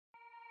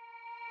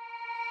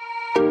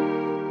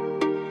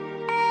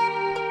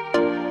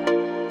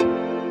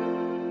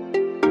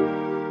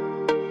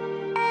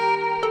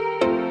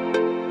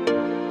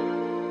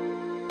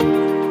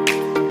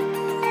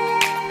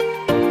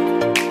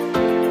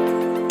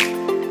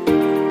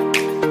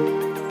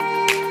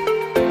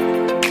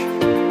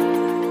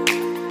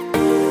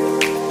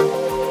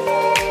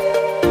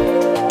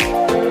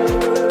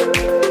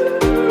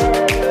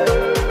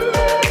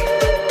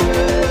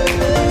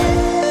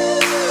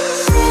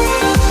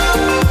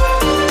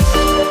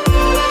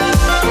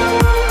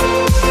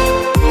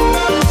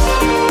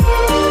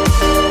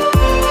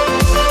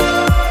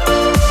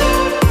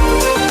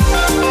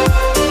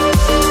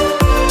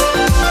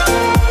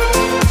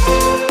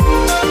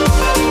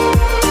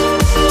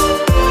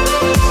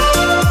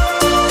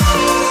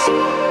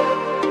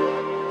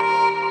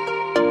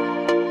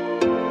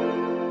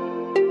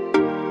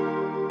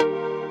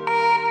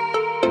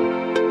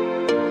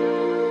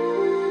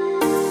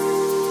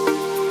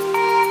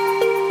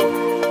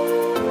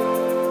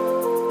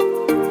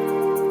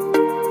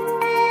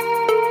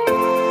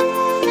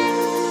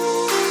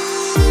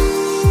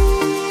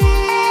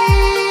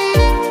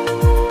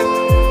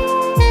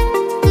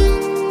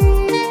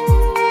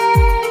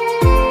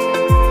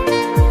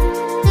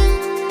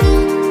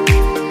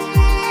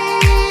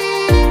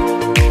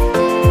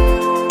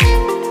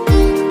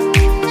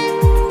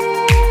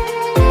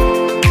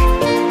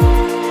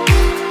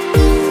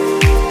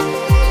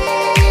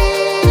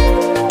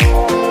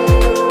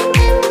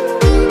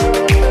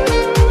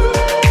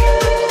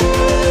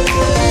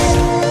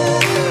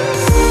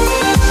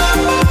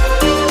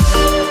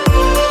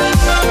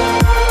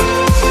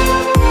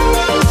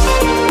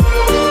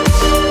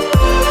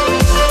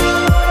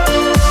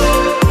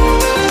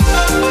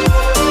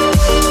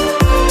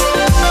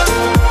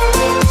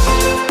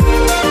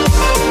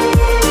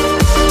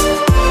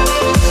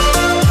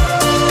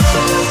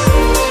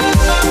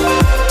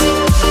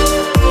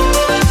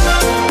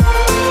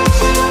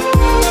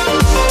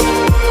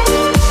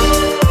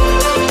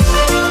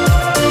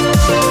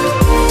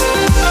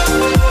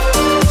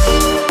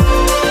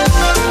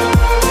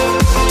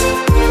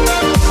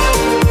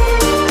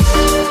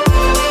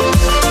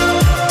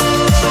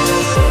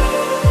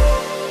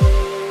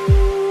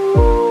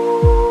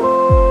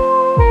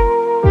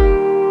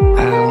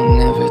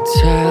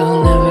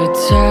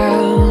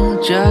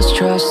Just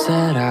trust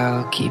that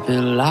I'll keep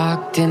it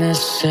locked in a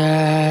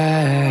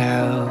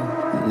cell.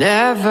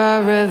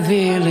 Never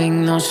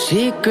revealing no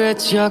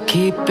secrets you're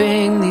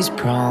keeping. These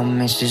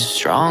promises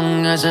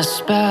strong as a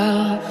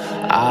spell.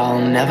 I'll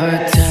never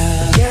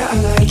tell. Yeah, I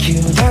like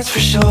you, that's for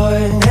sure.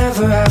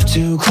 Never have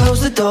to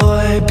close the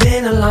door.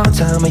 Been a long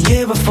time, a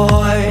year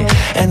before,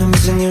 and I'm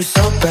missing you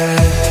so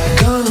bad.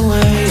 Gone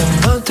away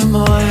a month or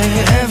more.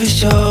 Every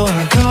show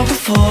I go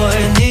before,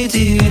 need to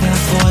hear that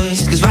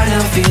voice, cause right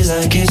now feels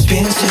like it's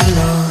been too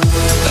long.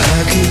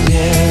 I could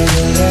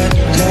never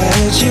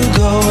let you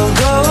go.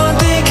 Go on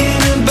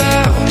thinking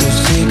about those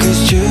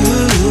secrets true.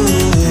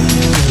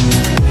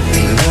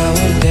 And I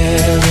would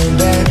never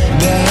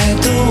bet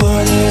the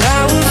world that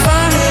I would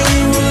find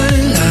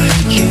anyone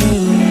like you.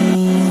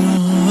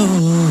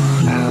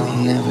 I'll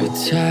never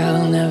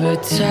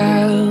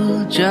tell.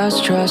 Just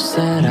trust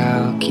that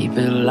I'll keep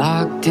it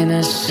locked in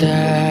a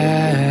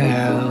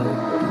cell.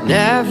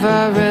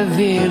 Never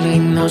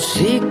revealing no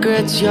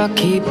secrets you're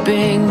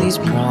keeping. These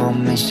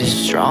promises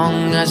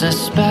strong as a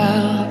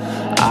spell.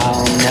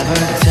 I'll never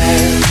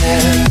tell.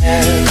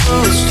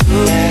 Oh, it's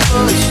true.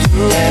 Oh, it's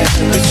true.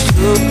 It's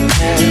true.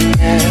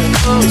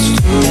 Oh, it's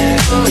true.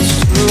 Oh, it's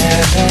true.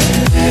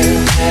 Oh,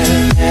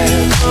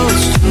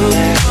 it's true.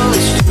 Oh,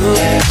 it's true.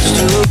 It's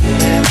true.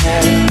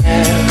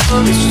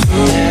 Oh, it's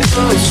true.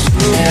 Oh, it's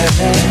true.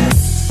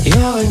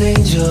 You're an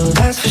angel,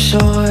 that's for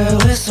sure.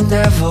 With some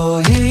devil,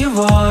 hear you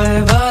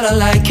roar. But I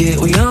like it,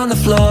 we on the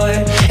floor.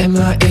 In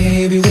my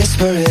ear, be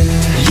whispering.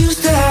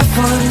 Used to have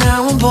fun,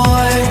 now I'm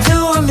bored.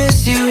 Do I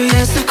miss you?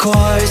 Yes, of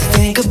course.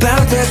 Think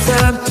about that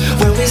time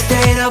when we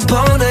stayed up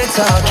all night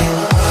talking.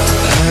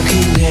 I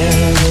could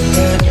never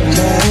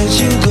let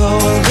you go.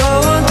 Go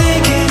on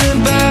thinking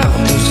about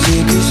those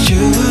secrets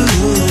true.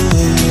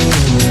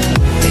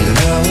 And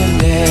I would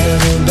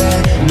never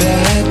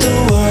bet the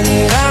world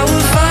that I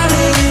would find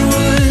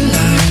anyone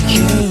like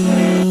you.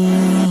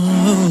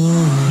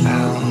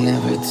 I'll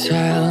never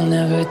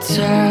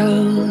tell.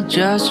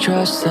 Just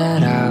trust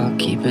that I'll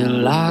keep it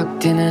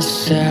locked in a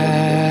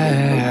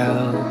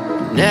cell.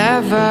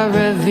 Never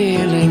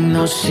revealing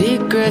no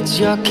secrets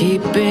you're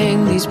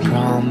keeping. These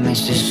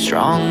promises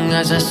strong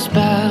as a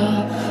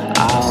spell.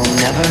 I'll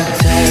never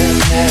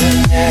tell.